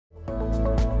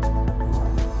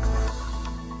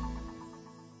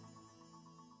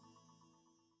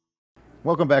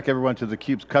Welcome back everyone to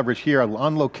theCUBE's coverage here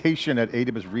on location at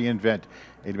AWS reInvent,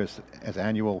 AWS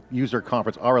annual user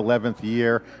conference, our 11th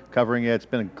year covering it. It's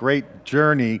been a great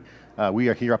journey. We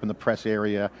are here up in the press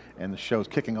area and the show's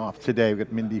kicking off today. We've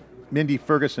got Mindy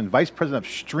Ferguson, Vice President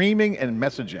of Streaming and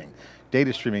Messaging.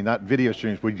 Data streaming, not video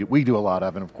streams, we do a lot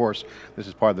of, and of course, this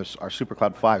is part of our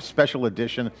Supercloud 5 special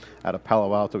edition out of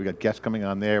Palo Alto. We got guests coming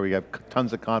on there, we have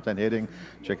tons of content hitting.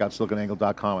 Check out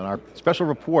SiliconANGLE.com and our special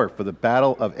report for the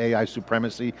battle of AI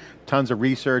supremacy. Tons of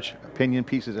research, opinion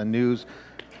pieces, and news.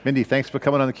 Mindy, thanks for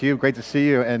coming on theCUBE. Great to see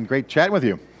you and great chatting with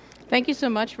you. Thank you so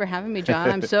much for having me,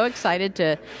 John. I'm so excited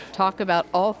to talk about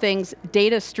all things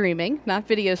data streaming, not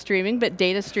video streaming, but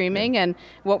data streaming and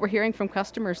what we're hearing from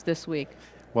customers this week.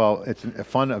 Well, it's a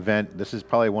fun event. This is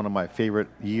probably one of my favorite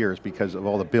years because of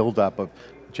all the build-up of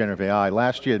generative AI.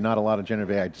 Last year, not a lot of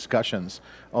generative AI discussions,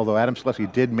 although Adam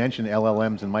Selipsky did mention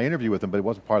LLMs in my interview with him, but it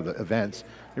wasn't part of the events.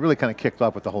 It really kind of kicked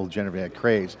off with the whole generative AI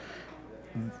craze.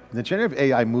 The generative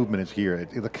AI movement is here.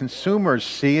 The consumers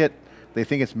see it, they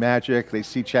think it's magic, they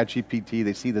see ChatGPT,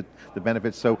 they see the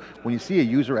benefits. So when you see a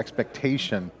user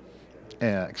expectation,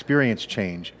 experience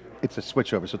change, it's a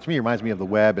switch over. So to me, it reminds me of the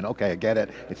web and okay, I get it,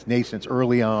 it's nascent, it's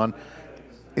early on.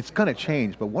 It's going to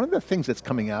change, but one of the things that's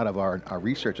coming out of our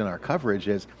research and our coverage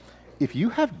is if you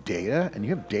have data and you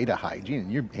have data hygiene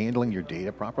and you're handling your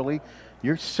data properly,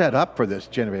 you're set up for this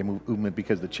generative movement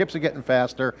because the chips are getting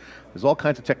faster, there's all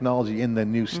kinds of technology in the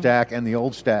new stack and the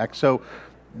old stack. So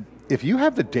if you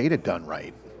have the data done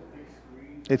right,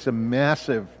 it's a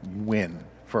massive win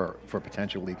for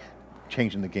potentially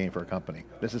changing the game for a company.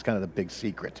 This is kind of the big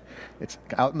secret. It's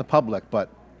out in the public, but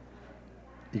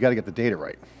you got to get the data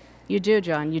right. You do,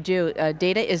 John, you do.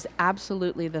 Data is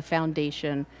absolutely the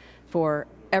foundation for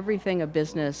everything a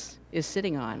business is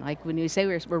sitting on. Like when you say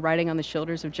we're riding on the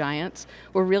shoulders of giants,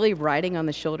 we're really riding on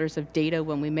the shoulders of data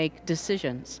when we make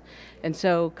decisions. And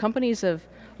so companies have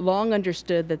long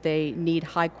understood that they need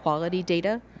high quality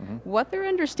data. What they're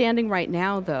understanding right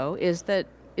now though is that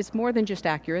it's more than just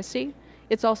accuracy.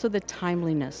 It's also the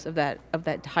timeliness of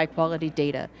that high quality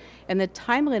data. And the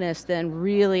timeliness then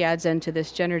really adds into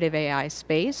this generative AI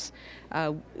space.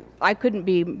 I couldn't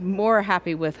be more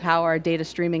happy with how our data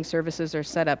streaming services are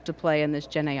set up to play in this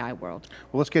Gen AI world.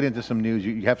 Well, let's get into some news.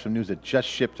 You have some news that just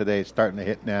shipped today, it's starting to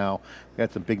hit now. We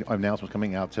got some big announcements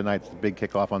coming out tonight. It's the big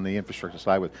kickoff on the infrastructure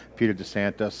side with Peter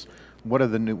DeSantis.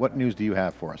 What news do you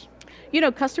have for us? You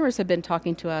know, customers have been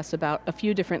talking to us about a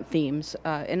few different themes,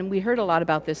 and we heard a lot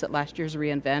about this at last year's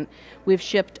reInvent. We've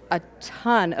shipped a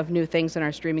ton of new things in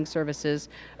our streaming services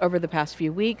over the past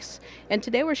few weeks, and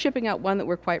today we're shipping out one that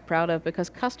we're quite proud of because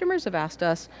customers have asked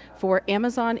us for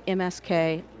Amazon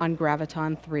MSK on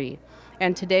Graviton 3.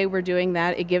 And today we're doing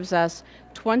that. It gives us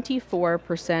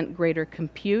 24% greater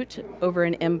compute over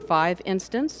an M5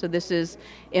 instance. So this is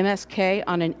MSK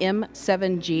on an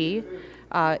M7G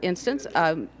instance.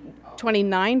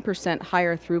 29%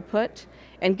 higher throughput.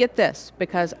 And get this,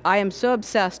 because I am so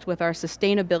obsessed with our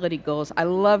sustainability goals, I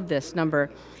love this number,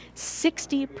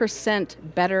 60%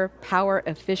 better power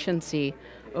efficiency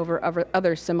over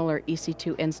other similar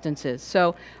EC2 instances.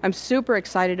 So I'm super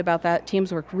excited about that.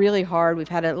 Teams work really hard. We've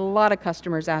had a lot of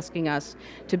customers asking us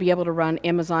to be able to run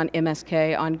Amazon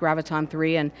MSK on Graviton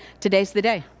 3, and today's the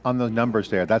day. On the numbers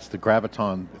there, that's the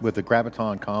Graviton, with the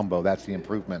Graviton combo, that's the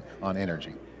improvement on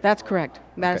energy. That's correct,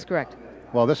 that is correct.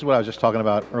 Well, this is what I was just talking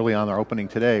about early on our opening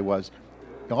today was,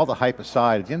 all the hype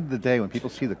aside, at the end of the day, when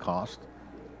people see the cost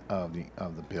of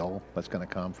the bill that's going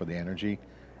to come for the energy,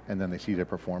 and then they see their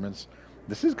performance,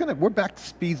 this is going to, we're back to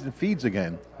speeds and feeds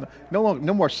again. No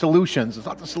more solutions, it's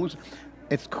not the solution.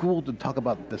 It's cool to talk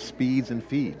about the speeds and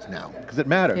feeds now, because it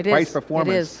matters. Price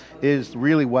performance is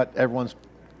really what everyone's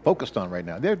focused on right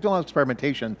now. They're doing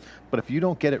experimentation, but if you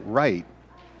don't get it right,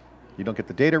 you don't get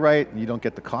the data right, and you don't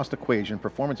get the cost equation,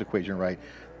 performance equation right,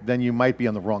 then you might be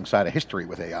on the wrong side of history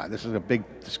with AI. This is a big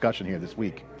discussion here this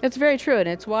week. It's very true, and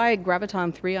it's why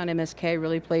Graviton 3 on MSK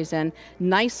really plays in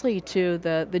nicely to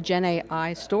the Gen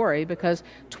AI story, because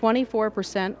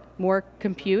 24% more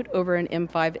compute over an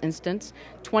M5 instance,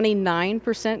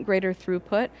 29% greater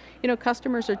throughput. You know,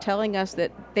 customers are telling us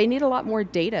that they need a lot more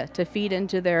data to feed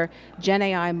into their Gen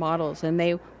AI models, and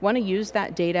they want to use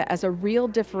that data as a real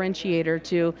differentiator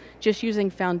to just using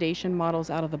foundation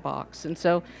models out of the box. And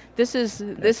so this is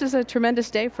a tremendous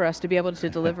day for us to be able to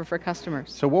deliver for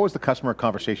customers. So what was the customer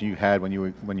conversation you had when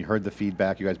you heard the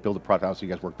feedback? You guys build a product house, so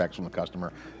you guys work back from the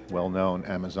customer, well-known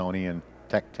Amazonian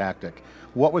tech tactic.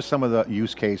 What was some of the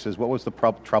use cases? What was the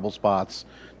trouble spots?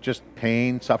 Just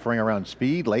pain, suffering around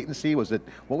speed, latency? What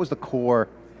was the core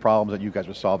problems that you guys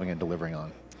were solving and delivering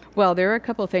on? Well, there are a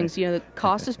couple of things. You know, the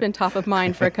cost has been top of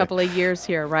mind for a couple of years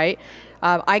here, right?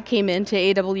 I came into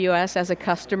AWS as a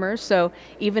customer, so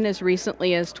even as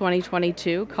recently as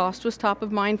 2022, cost was top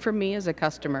of mind for me as a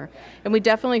customer. And we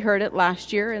definitely heard it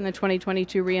last year in the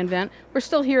 2022 reInvent. We're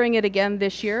still hearing it again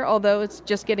this year, although it's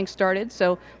just getting started,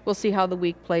 so we'll see how the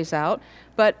week plays out.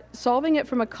 But solving it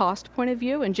from a cost point of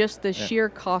view and just the sheer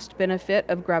cost benefit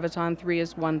of Graviton 3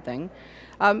 is one thing.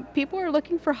 People are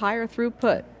looking for higher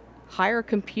throughput, higher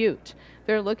compute.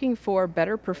 They're looking for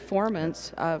better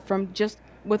performance from just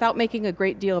without making a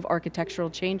great deal of architectural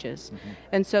changes.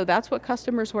 And so that's what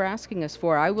customers were asking us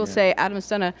for. I will say Adam's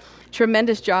done a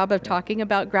tremendous job of talking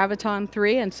about Graviton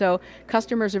 3, and so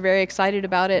customers are very excited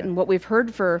about it, and what we've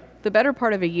heard for the better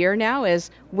part of a year now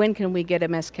is, when can we get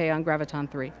MSK on Graviton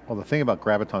 3? Well, the thing about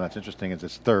Graviton that's interesting is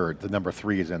it's third, the number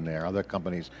 3 is in there. Other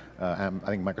companies, I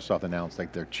think Microsoft announced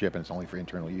like their chip and it's only for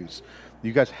internal use.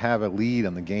 You guys have a lead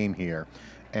on the game here.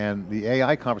 And the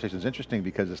AI conversation is interesting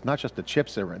because it's not just the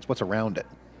chips, it's what's around it.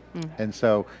 And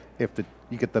so if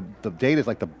you get the data is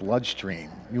like the bloodstream,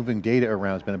 moving data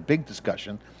around has been a big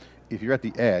discussion. If you're at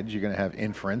the edge, you're going to have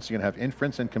inference. You're going to have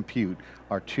inference and compute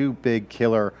are two big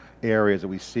killer areas that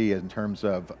we see in terms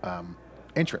of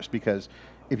interest, because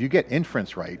if you get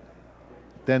inference right,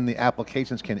 then the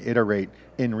applications can iterate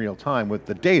in real time with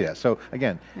the data. So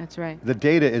again, that's right. The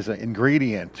data is an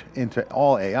ingredient into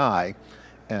all AI,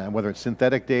 whether it's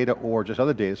synthetic data or just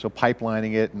other data, so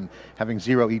pipelining it and having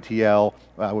zero ETL,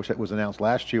 which was announced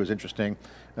last year, was interesting.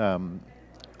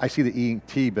 I see the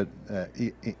ET, but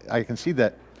I can see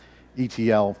that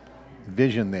ETL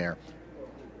vision there.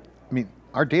 I mean,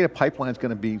 our data pipeline is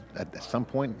going to be, at some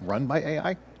point, run by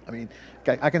AI? I mean,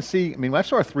 I can see, when I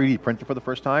saw a 3D printer for the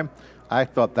first time, I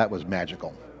thought that was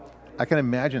magical. I can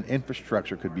imagine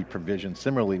infrastructure could be provisioned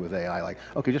similarly with AI, like,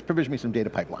 okay, just provision me some data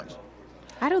pipelines.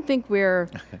 I don't think we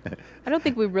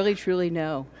really truly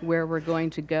know where we're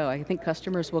going to go. I think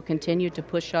customers will continue to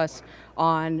push us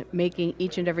on making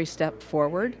each and every step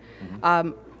forward.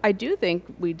 I do think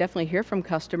we definitely hear from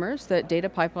customers that data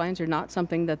pipelines are not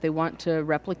something that they want to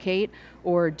replicate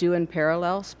or do in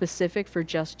parallel, specific for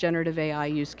just generative AI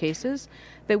use cases.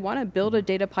 They want to build a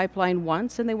data pipeline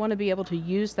once, and they want to be able to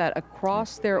use that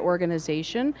across their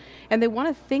organization, and they want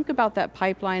to think about that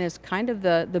pipeline as kind of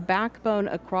the backbone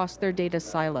across their data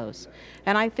silos.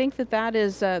 And I think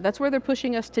that's where they're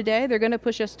pushing us today. They're going to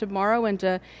push us tomorrow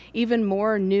into even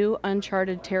more new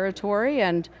uncharted territory,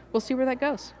 and we'll see where that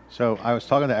goes. So I was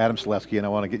talking to Adam Selesky, and I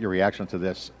want to get your reaction to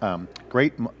this.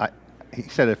 He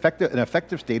said an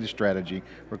effective data strategy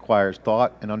requires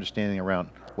thought and understanding around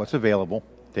what's available,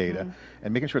 data,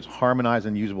 and making sure it's harmonized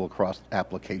and usable across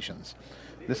applications.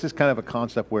 This is kind of a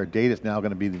concept where data is now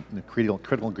going to be the critical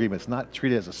ingredient. It's not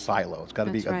treated as a silo, it's got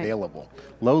to be available.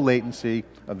 Low latency,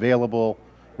 available,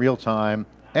 real time,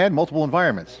 and multiple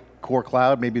environments. Core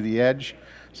cloud, maybe the edge,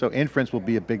 so inference will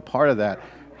be a big part of that.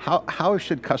 How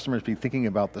should customers be thinking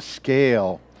about the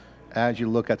scale as you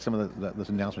look at some of those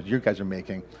announcements you guys are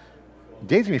making?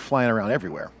 Data's going to be flying around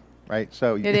everywhere, right?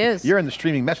 So you're in the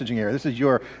streaming messaging area. This is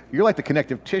you're like the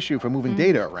connective tissue for moving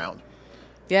data around.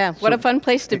 Yeah, what a fun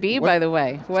place to be, by the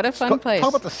way. What a fun place. Talk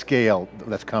about the scale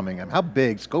that's coming. How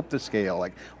big, scope the scale.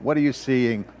 Like, what are you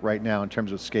seeing right now in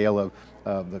terms of scale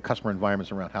of the customer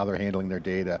environments around how they're handling their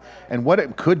data, and what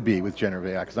it could be with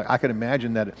generative AI? Because I can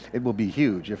imagine that it will be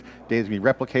huge. If data's going to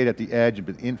be replicated at the edge,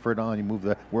 been inferred on, you move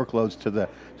the workloads to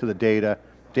the data.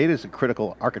 Data is a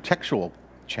critical architectural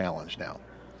challenge now.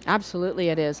 Absolutely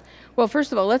it is. Well,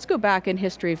 first of all, let's go back in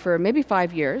history for maybe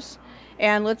 5 years,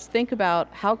 and let's think about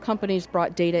how companies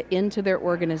brought data into their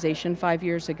organization 5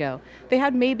 years ago. They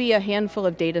had maybe a handful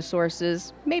of data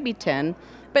sources, maybe 10,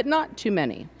 but not too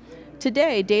many.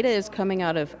 Today, data is coming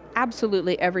out of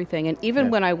absolutely everything, and even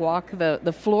when I walk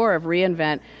the floor of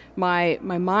reInvent, my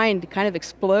mind kind of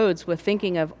explodes with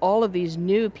thinking of all of these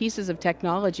new pieces of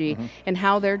technology and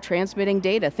how they're transmitting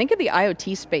data. Think of the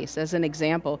IoT space as an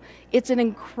example. It's an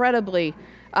incredibly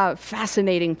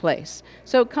fascinating place.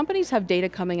 So companies have data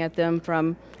coming at them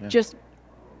from just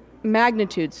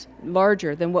magnitudes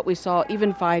larger than what we saw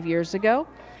even 5 years ago.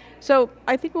 So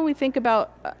I think when we think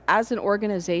about, as an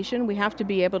organization, we have to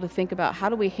be able to think about how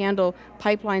do we handle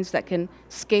pipelines that can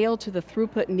scale to the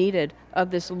throughput needed of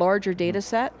this larger data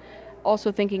set.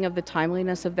 Also thinking of the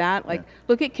timeliness of that, like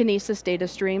look at Kinesis data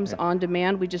streams on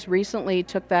demand. We just recently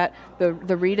took that, the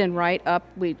read and write up,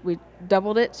 we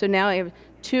doubled it, so now I have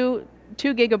 2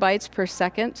 gigabytes per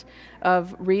second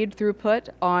of read throughput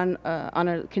on a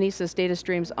Kinesis data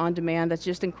streams on demand. That's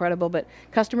just incredible, but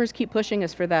customers keep pushing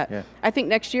us for that. I think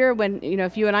next year, when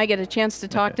if you and I get a chance to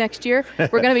talk next year,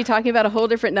 we're going to be talking about a whole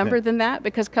different number than that,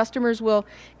 because customers will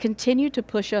continue to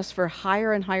push us for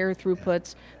higher and higher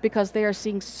throughputs because they are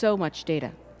seeing so much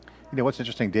data. You know, what's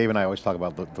interesting, Dave and I always talk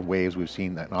about the waves we've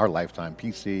seen in our lifetime.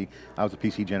 PC, I was a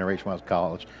PC generation when I was in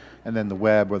college, and then the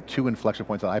web were two inflection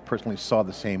points that I personally saw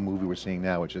the same movie we're seeing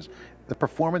now, which is the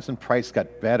performance and price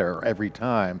got better every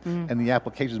time, and the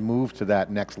applications moved to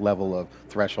that next level of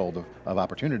threshold of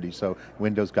opportunity. So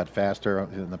Windows got faster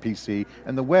in the PC,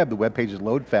 and the web pages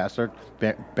load faster,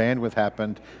 bandwidth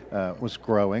happened, was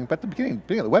growing, but at the beginning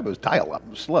of the web it was dial-up,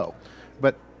 it was slow.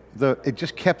 But it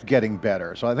just kept getting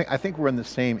better. So I think we're in the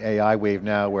same AI wave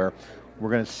now where we're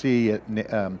going to see it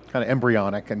kind of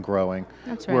embryonic and growing.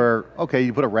 That's right. Where, okay,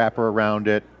 you put a wrapper around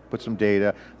it, put some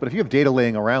data, but if you have data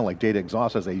laying around, like data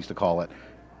exhaust as they used to call it,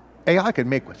 AI could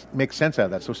make sense out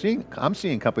of that. So I'm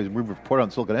seeing companies, we report on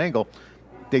SiliconANGLE,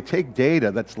 they take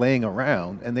data that's laying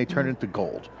around and they turn it into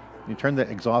gold. You turn the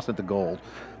exhaust into gold.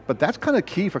 But that's kind of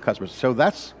key for customers. So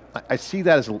I see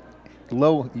that as a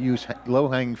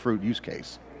low-hanging fruit use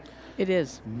case. It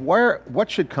is. What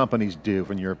should companies do,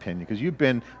 in your opinion? Because you're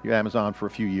at Amazon for a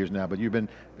few years now, but you've been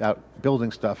out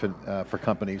building stuff for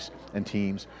companies and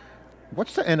teams.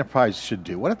 What's the enterprise should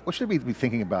do? What should we be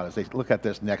thinking about as they look at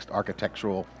this next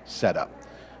architectural setup?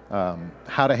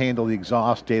 How to handle the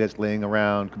exhaust data that's laying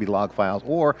around, could be log files,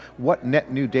 or what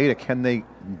net new data can they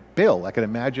build? I can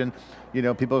imagine,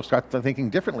 people start thinking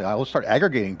differently. I'll start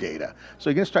aggregating data. So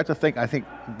you're going to start to think, I think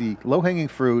the low-hanging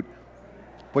fruit,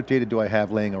 what data do I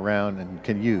have laying around and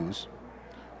can use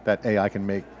that AI can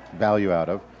make value out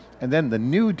of? And then the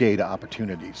new data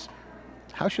opportunities.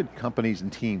 How should companies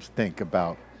and teams think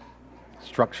about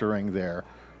structuring their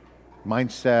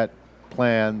mindset,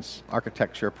 plans,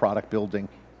 architecture, product building?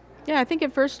 Yeah, I think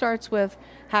it first starts with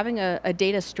having a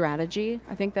data strategy.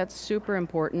 I think that's super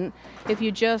important. If you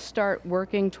just start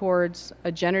working towards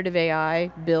a generative AI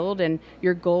build and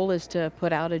your goal is to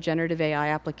put out a generative AI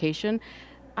application,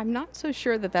 I'm not so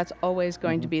sure that that's always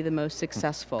going to be the most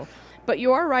successful. But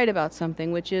you are right about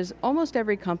something, which is almost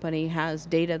every company has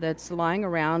data that's lying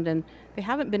around and they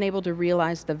haven't been able to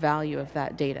realize the value of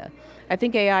that data. I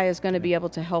think AI is going to be able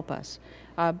to help us.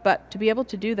 But to be able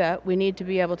to do that, we need to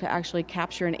be able to actually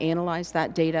capture and analyze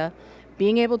that data.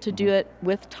 Being able to do it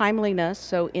with timeliness,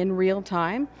 so in real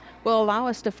time, will allow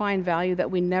us to find value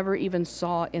that we never even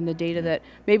saw in the data that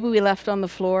maybe we left on the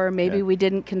floor, maybe we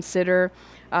didn't consider.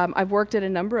 I've worked at a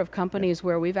number of companies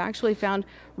where we've actually found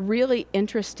really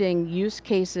interesting use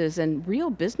cases and real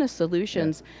business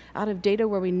solutions out of data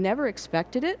where we never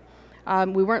expected it.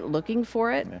 We weren't looking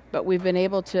for it, but we've been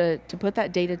able to put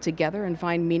that data together and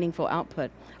find meaningful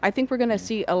output. I think we're going to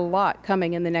see a lot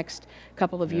coming in the next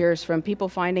couple of years from people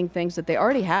finding things that they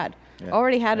already had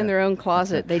in their own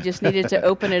closet. They just needed to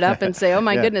open it up and say, oh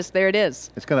my goodness, there it is.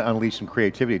 It's going to unleash some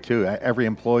creativity too. Every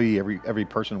employee, every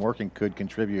person working could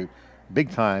contribute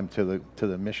big time to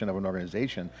the mission of an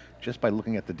organization just by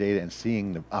looking at the data and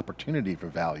seeing the opportunity for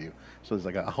value. So there's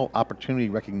like a whole opportunity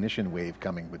recognition wave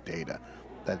coming with data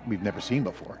that we've never seen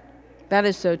before. That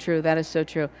is so true, that is so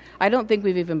true. I don't think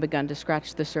we've even begun to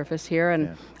scratch the surface here,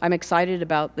 and I'm excited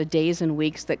about the days and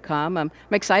weeks that come. I'm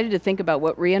excited to think about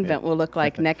what reInvent will look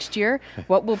like next year.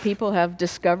 What will people have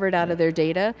discovered out of their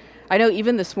data? I know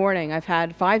even this morning, I've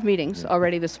had 5 meetings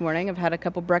already this morning. I've had a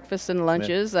couple breakfasts and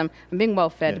lunches. I'm being well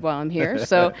fed while I'm here.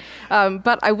 So,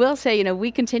 but I will say,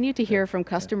 we continue to hear from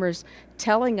customers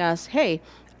telling us, hey,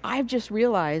 I've just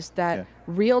realized that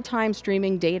real-time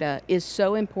streaming data is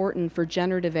so important for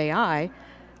generative AI.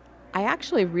 I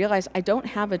actually realized I don't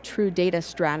have a true data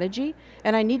strategy,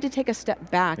 and I need to take a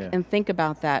step back and think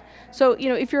about that. So,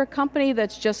 if you're a company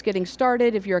that's just getting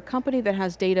started, if you're a company that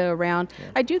has data around,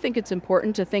 I do think it's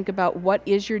important to think about what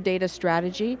is your data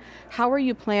strategy, how are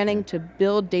you planning to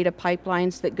build data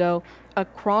pipelines that go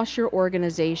across your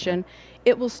organization.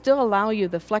 It will still allow you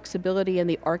the flexibility and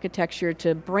the architecture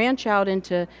to branch out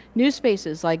into new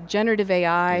spaces like generative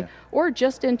AI or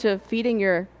just into feeding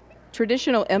your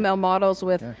traditional ML models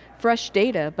with fresh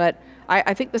data, but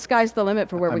I think the sky's the limit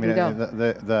for where we can go.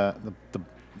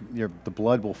 The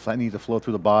blood will need to flow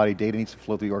through the body, data needs to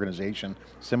flow through the organization,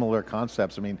 similar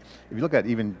concepts. I mean, if you look at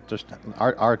even just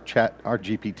our chat, our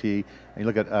GPT, and you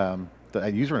look at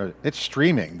the user, it's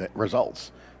streaming the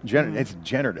results. It's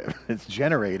generative, it's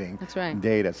generating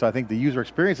data. So I think the user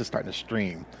experience is starting to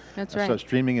stream. That's right. So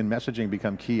streaming and messaging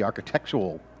become key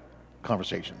architectural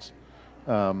conversations.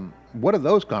 What are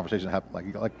those conversations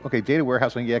happen? Like, okay, data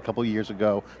warehousing, a couple of years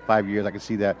ago, 5 years, I can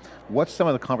see that. What's some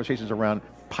of the conversations around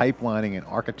pipelining and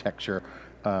architecture?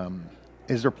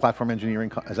 Is there platform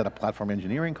engineering, is that a platform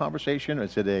engineering conversation? Or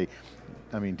is it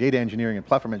data engineering and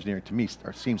platform engineering to me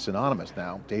seem synonymous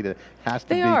now. Data has to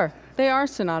be. They are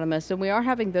synonymous, and we are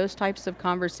having those types of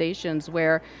conversations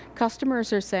where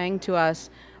customers are saying to us,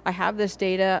 I have this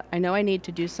data, I know I need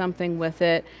to do something with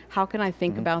it, how can I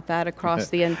think about that across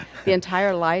the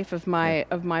entire life of my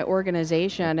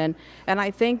organization? And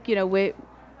I think,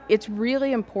 it's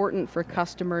really important for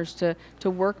customers to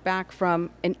work back from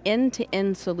an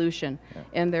end-to-end solution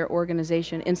in their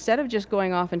organization, instead of just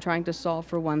going off and trying to solve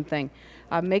for one thing.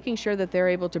 Making sure that they're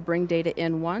able to bring data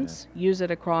in once, use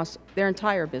it across their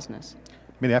entire business.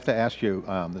 I mean, I have to ask you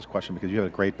this question because you have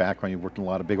a great background. You've worked in a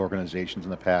lot of big organizations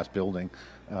in the past, building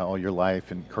all your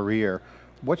life and career.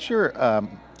 What's your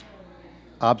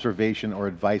observation or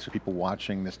advice for people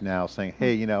watching this now saying,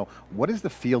 hey, what is the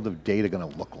field of data going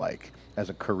to look like as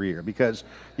a career? Because,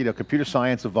 computer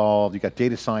science evolved, you got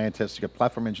data scientists, you got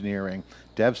platform engineering,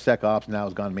 DevSecOps now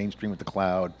has gone mainstream with the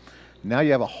cloud. Now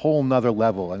you have a whole nother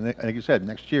level, and like you said,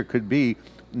 next year could be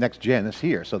next gen is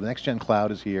here. So the next gen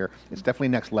cloud is here. It's definitely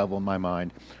next level in my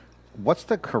mind. What's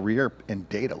the career in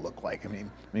data look like? I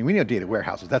mean, we know data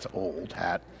warehouses, that's old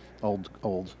hat,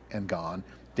 old and gone.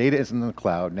 Data is in the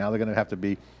cloud, now they're going to have to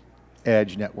be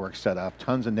edge network set up,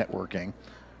 tons of networking.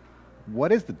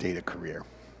 What is the data career?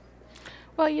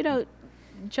 Well,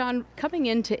 John, coming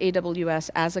into AWS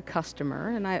as a customer,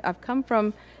 and I've come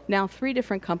from now 3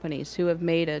 different companies who have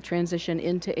made a transition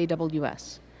into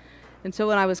AWS. And so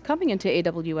when I was coming into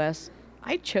AWS,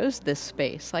 I chose this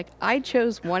space. Like, I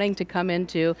chose wanting to come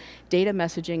into data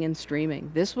messaging and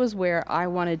streaming. This was where I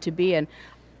wanted to be, and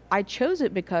I chose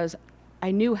it because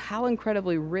I knew how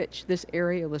incredibly rich this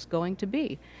area was going to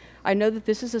be. I know that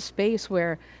this is a space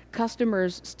where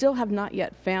customers still have not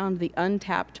yet found the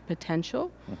untapped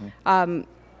potential.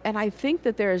 And I think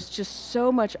that there's just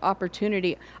so much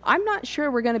opportunity. I'm not sure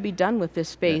we're going to be done with this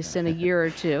space in a year or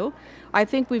 2. I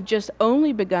think we've just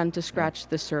only begun to scratch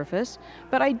the surface,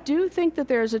 but I do think that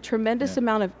there's a tremendous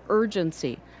amount of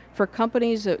urgency for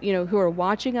companies that, who are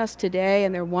watching us today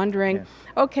and they're wondering,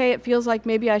 okay, it feels like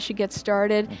maybe I should get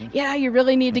started. Yeah, you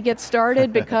really need to get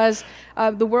started because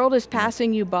the world is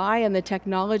passing you by and the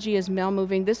technology is now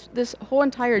moving. This whole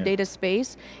entire data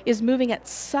space is moving at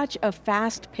such a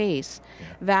fast pace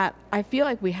that I feel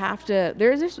like we have to,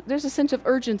 there's a sense of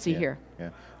urgency here. Yeah,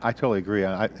 I totally agree.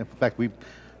 In fact, we've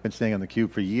been saying on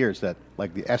theCUBE for years that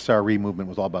like the SRE movement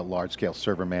was all about large scale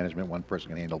server management, one person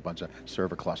can handle a bunch of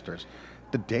server clusters.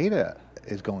 The data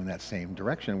is going that same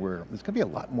direction where there's going to be a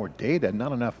lot more data,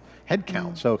 not enough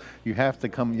headcount. So you have to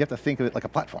think of it like a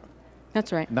platform.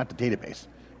 That's right. Not the database,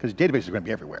 because the database is going to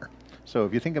be everywhere. So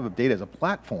if you think of data as a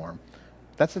platform,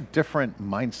 that's a different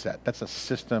mindset. That's a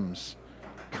systems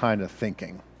kind of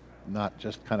thinking, not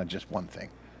just one thing.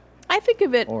 I think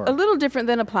of it a little different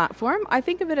than a platform. I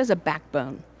think of it as a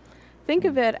backbone. Think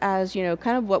of it as,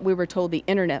 kind of what we were told the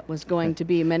internet was going to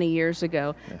be many years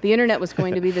ago. The internet was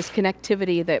going to be this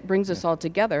connectivity that brings us all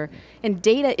together. And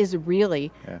data is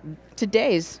really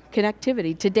today's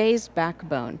connectivity, today's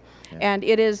backbone. And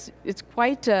it's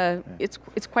quite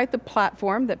the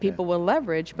platform that people will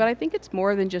leverage, but I think it's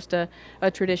more than just a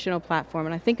traditional platform.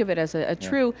 And I think of it as a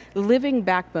true living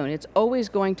backbone. It's always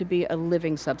going to be a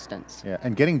living substance. Yeah,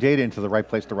 and getting data into the right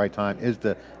place at the right time is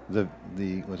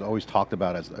was always talked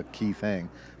about as a key thing.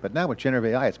 But now with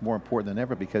generative AI, it's more important than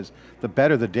ever because the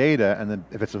better the data and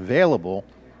if it's available,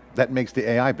 that makes the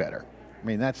AI better. I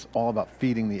mean, that's all about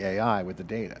feeding the AI with the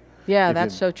data. Yeah,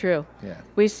 that's so true.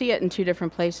 We see it in 2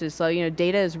 different places. So,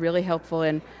 data is really helpful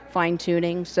in fine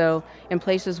tuning. So in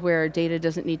places where data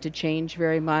doesn't need to change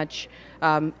very much,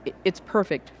 it's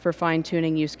perfect for fine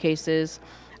tuning use cases.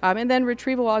 And then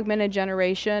retrieval-augmented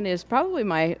generation is probably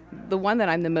the one that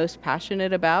I'm the most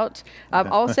passionate about.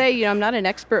 I'll say, I'm not an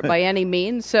expert by any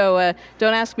means, so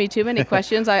don't ask me too many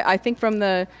questions. I think from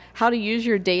the how to use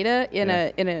your data in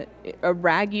a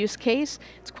RAG use case,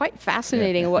 it's quite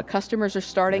fascinating what customers are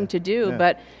starting to do.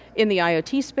 But in the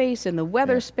IoT space, in the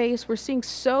weather space, we're seeing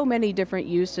so many different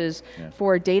uses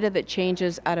for data that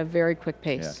changes at a very quick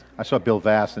pace. I saw Bill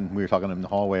Vass and we were talking in the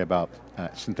hallway about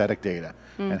synthetic data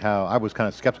and how I was kind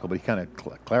of skeptical, but he kind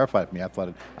of clarified for me. I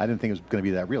didn't think it was going to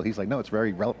be that real. He's like, no, it's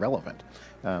very relevant.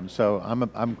 So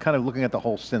I'm kind of looking at the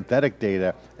whole synthetic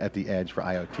data at the edge for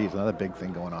IoT. It's another big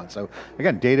thing going on. So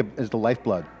again, data is the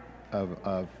lifeblood of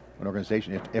an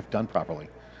organization if done properly.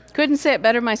 Couldn't say it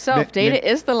better myself. Data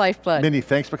is the lifeblood. Mindy,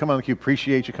 thanks for coming on theCUBE.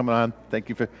 Appreciate you coming on. Thank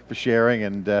you for sharing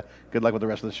and good luck with the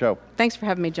rest of the show. Thanks for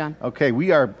having me, John. Okay, we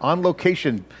are on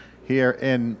location here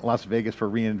in Las Vegas for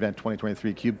reInvent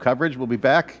 2023 CUBE coverage. We'll be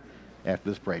back after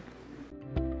this break.